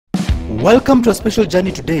Welcome to a special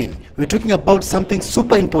journey today. We're talking about something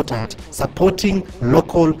super important, supporting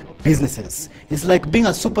local businesses. It's like being a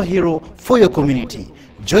superhero for your community.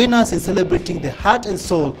 Join us in celebrating the heart and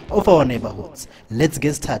soul of our neighborhoods. Let's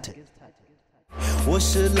get started. 我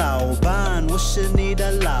是老板，我是你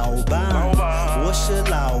的老板，我是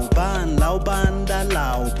老板，老板的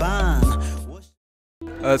老板。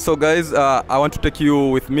So guys, I want to take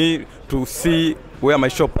you with me to see where my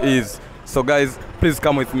shop is. So guys, please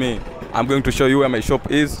come with me. I'm going to show you where my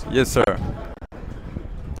shop is. Yes, sir.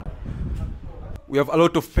 We have a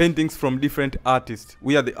lot of paintings from different artists.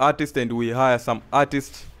 We are the artists and we hire some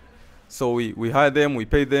artists. So we hire them, we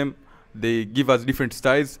pay them. They give us different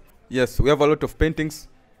styles. Yes, we have a lot of paintings.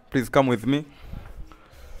 Please come with me.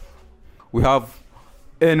 We have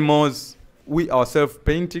animals. We ourselves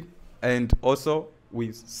painting, and also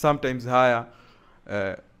we sometimes hire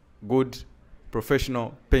good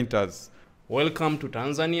professional painters. Welcome to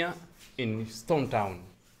Tanzania in Stone Town.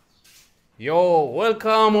 Yo,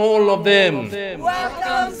 welcome all of them.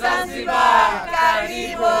 Welcome Zanzibar,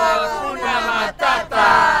 karibu hakuna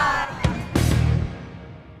matata.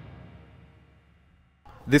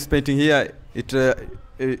 This painting here,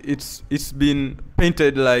 it's been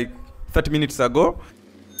painted like 30 minutes ago.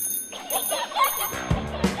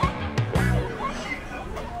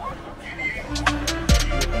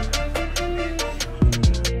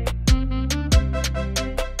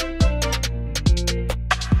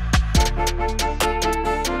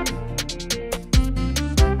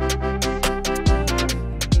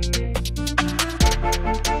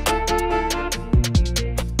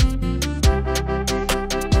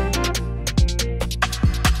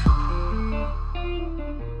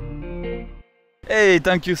 Hey,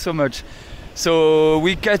 thank you so much. So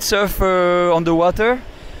we kite surf on the water,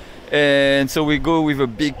 and so we go with a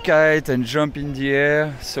big kite and jump in the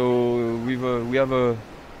air. So we have a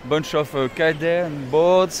bunch of kite there and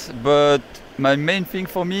boards, but my main thing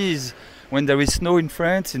for me is when there is snow in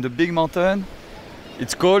France, in the big mountain.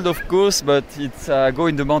 It's cold, of course, but it's go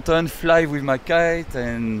in the mountain, fly with my kite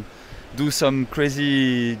and do some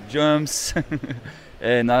crazy jumps.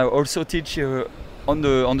 And I also teach on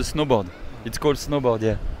the snowboard. It's called snowboard,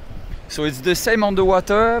 yeah. So it's the same on the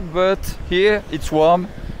water, but here it's warm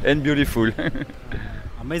and beautiful.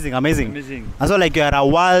 Amazing, amazing. Amazing. And so like you are a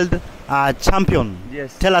world champion.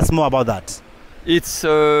 Yes. Tell us more about that. It's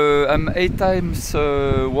I'm 8 times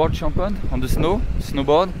world champion on the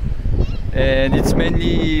snowboard, and it's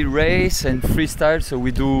mainly race and freestyle. So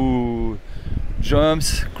we do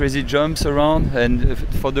jumps, crazy jumps around, and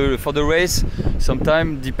for the race,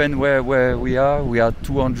 sometimes depend where we are. We are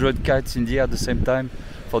 200 kites in the air at the same time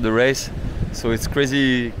for the race, so it's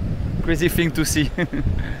crazy thing to see.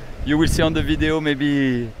 You will see on the video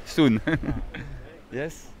maybe soon.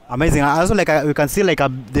 Yes. Amazing. Also, like we can see, like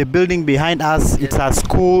the building behind us. Yes. It's a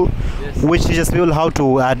school, yes, which teaches people how to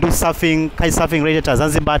do surfing, kite surfing, related to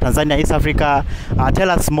Zanzibar, Tanzania, East Africa. Tell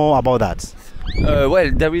us more about that.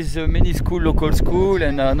 Well, there is many local school,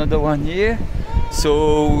 and another one here.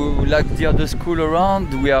 So, like the other school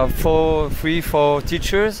around, we have 3, 4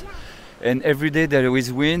 teachers, and every day there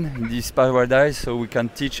is wind in this paradise, so we can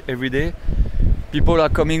teach every day. People are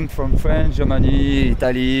coming from France, Germany,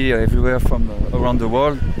 Italy, everywhere from around the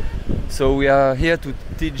world. So we are here to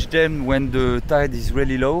teach them when the tide is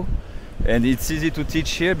really low, and it's easy to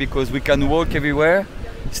teach here because we can walk everywhere.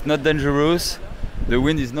 It's not dangerous. The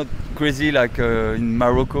wind is not crazy like in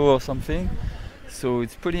Morocco or something, so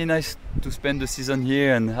it's pretty nice to spend the season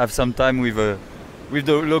here and have some time with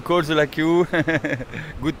the locals like you.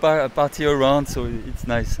 Good party around, so it's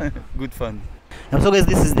nice. Good fun. And so guys,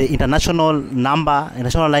 this is the international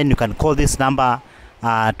line. You can call this number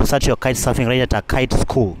to search your kite surfing related to kite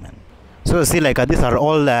school, man. So you see, like these are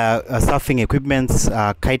all surfing equipments,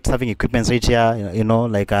 kite surfing equipments right here. You know,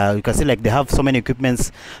 like you can see, like they have so many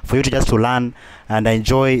equipments for you to just to learn and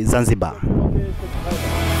enjoy Zanzibar.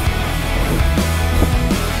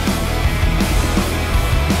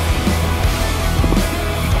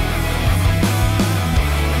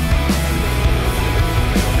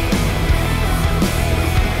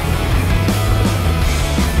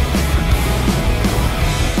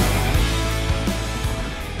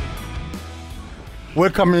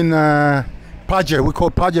 Welcome in Paje. We call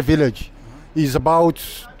Paje village. It's about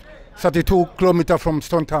 32 kilometers from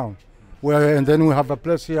Stone Town. And then we have a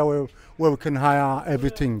place here where we can hire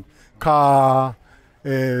everything. Car,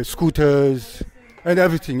 scooters, and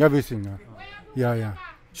everything. Yeah.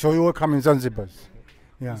 So you welcome in Zanzibar.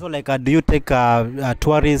 Yeah. So like do you take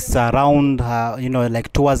tourists around,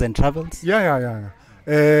 like tours and travels? Yeah.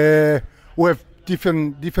 We have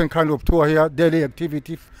different kind of tour here, daily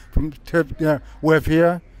activities we have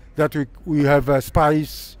here. that we have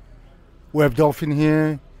spice, we have dolphin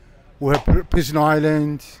here, we have Prisoner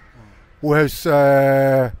Island, we have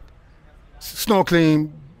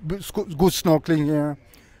snorkeling, good snorkeling here,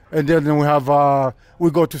 and then we have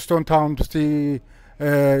we go to Stone Town to see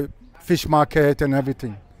fish market and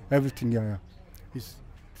everything. Yeah. It's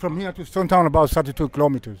from here to Stone Town about 32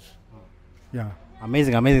 kilometers. Yeah.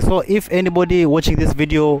 Amazing, amazing. So if anybody watching this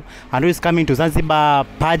video and who is coming to Zanzibar,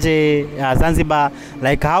 Paje, Zanzibar,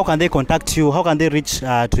 like how can they contact you? How can they reach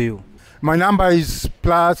to you? My number is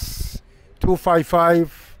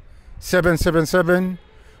 +255 777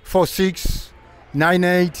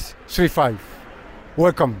 469835.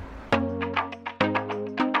 Welcome.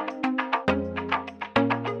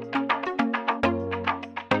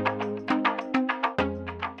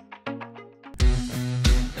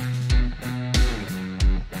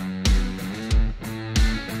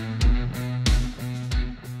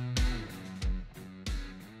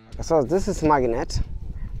 So this is magnet.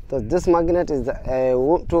 So this magnet is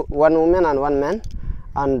one woman and one man,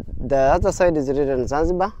 and the other side is written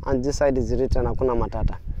Zanzibar, and this side is written Hakuna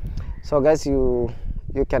Matata. So guys, you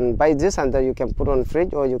can buy this and then you can put on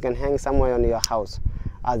fridge, or you can hang somewhere on your house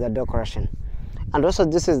as a decoration. And also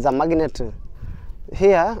this is the magnet.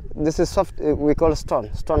 Here, this is soft. We call stone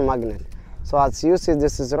magnet. So as you see,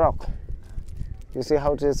 this is rock. You see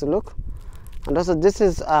how it is look, and also this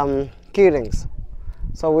is key rings.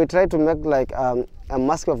 So we try to make like a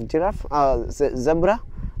mask of giraffe, zebra,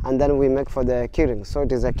 and then we make for the key rings. So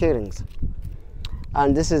it is a key rings.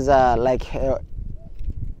 And this is like a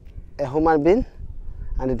human being,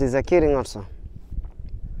 and it is a key ring also.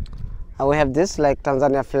 And we have this like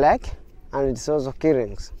Tanzania flag, and it's also key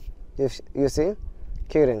rings. You see,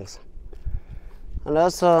 key rings. And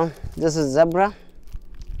also this is zebra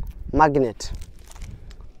magnet,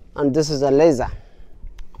 and this is a laser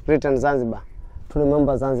written Zanzibar, to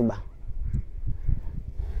remember Zanzibar.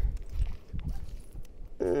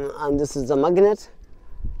 And this is the magnet,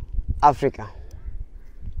 Africa.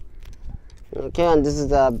 Okay, and this is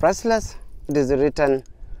the bracelet. It is written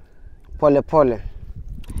Pole Pole.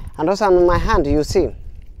 And also on my hand, you see,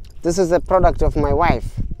 this is the product of my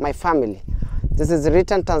wife, my family. This is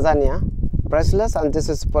written Tanzania bracelet, and this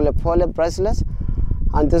is Pole Pole bracelet,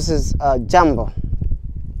 and this is Jumbo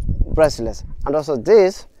bracelet. And also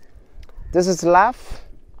this is love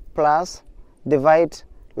plus divide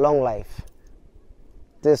long life.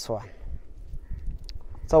 This one.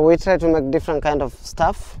 So we try to make different kind of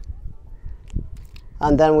stuff,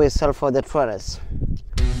 and then we sell for the tourists.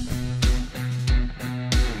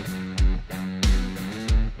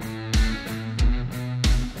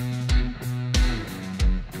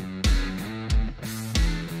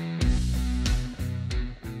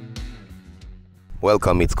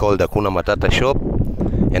 Welcome, it's called Hakuna Matata shop,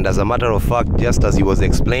 and as a matter of fact, just as he was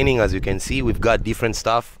explaining, as you can see, we've got different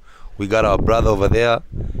stuff. We got our brother over there,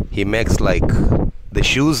 he makes like the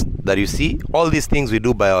shoes that you see. All these things we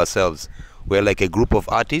do by ourselves. We're like a group of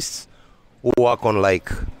artists who work on like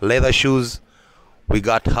leather shoes. We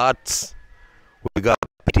got hats, we got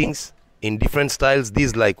paintings in different styles.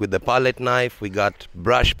 These like with the palette knife, we got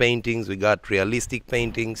brush paintings, we got realistic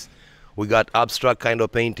paintings, we got abstract kind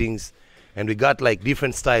of paintings, and we got like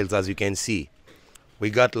different styles, as you can see. We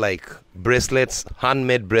got like bracelets,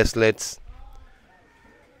 handmade bracelets,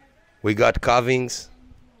 we got carvings,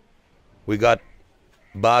 we got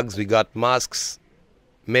bags, we got masks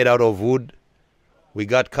made out of wood, we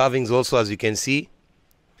got carvings also, as you can see.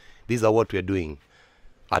 These are what we're doing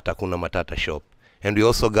at Hakuna Matata shop. And we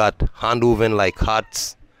also got hand woven like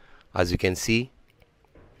hats, as you can see.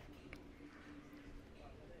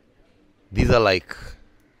 These are like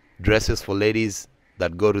dresses for ladies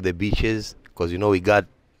that go to the beaches, because you know we got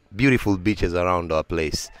beautiful beaches around our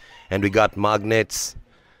place. And we got magnets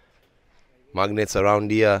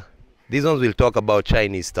around here. These ones will talk about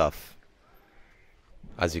Chinese stuff,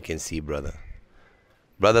 as you can see, brother.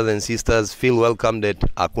 Brothers and sisters, feel welcomed at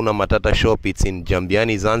Hakuna Matata shop. It's in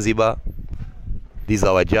Jambiani, Zanzibar. This is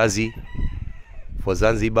our jersey for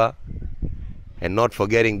Zanzibar. And not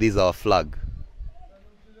forgetting, this is our flag,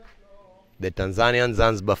 the Tanzanian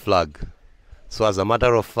Zanzibar flag. So as a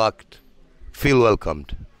matter of fact, feel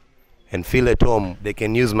welcomed and feel at home. They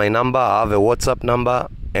can use my number. I have a WhatsApp number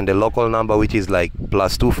and a local number, which is like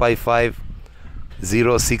 +255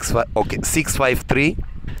 065 653.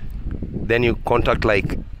 Then you contact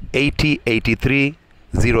like 80 83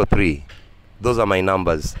 03. Those are my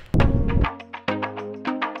numbers.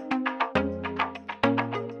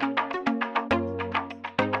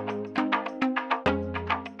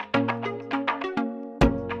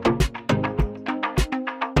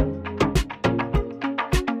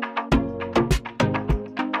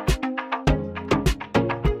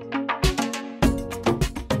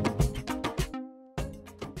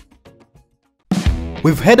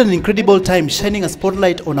 We've had an incredible time shining a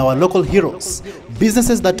spotlight on our local heroes,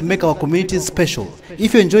 businesses that make our communities special.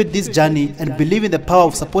 If you enjoyed this journey and believe in the power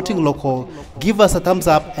of supporting local, give us a thumbs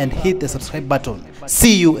up and hit the subscribe button.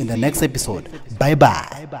 See you in the next episode. Bye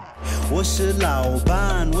bye. 我是老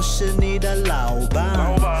板，我是你的老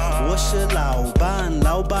板，我是老板，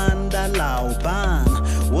老板的老板，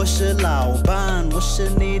我是老板，我是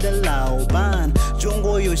你的老板。中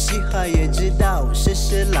国有嘻哈也知道谁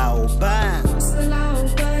是老板。我是老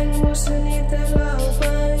板，我是你的老板。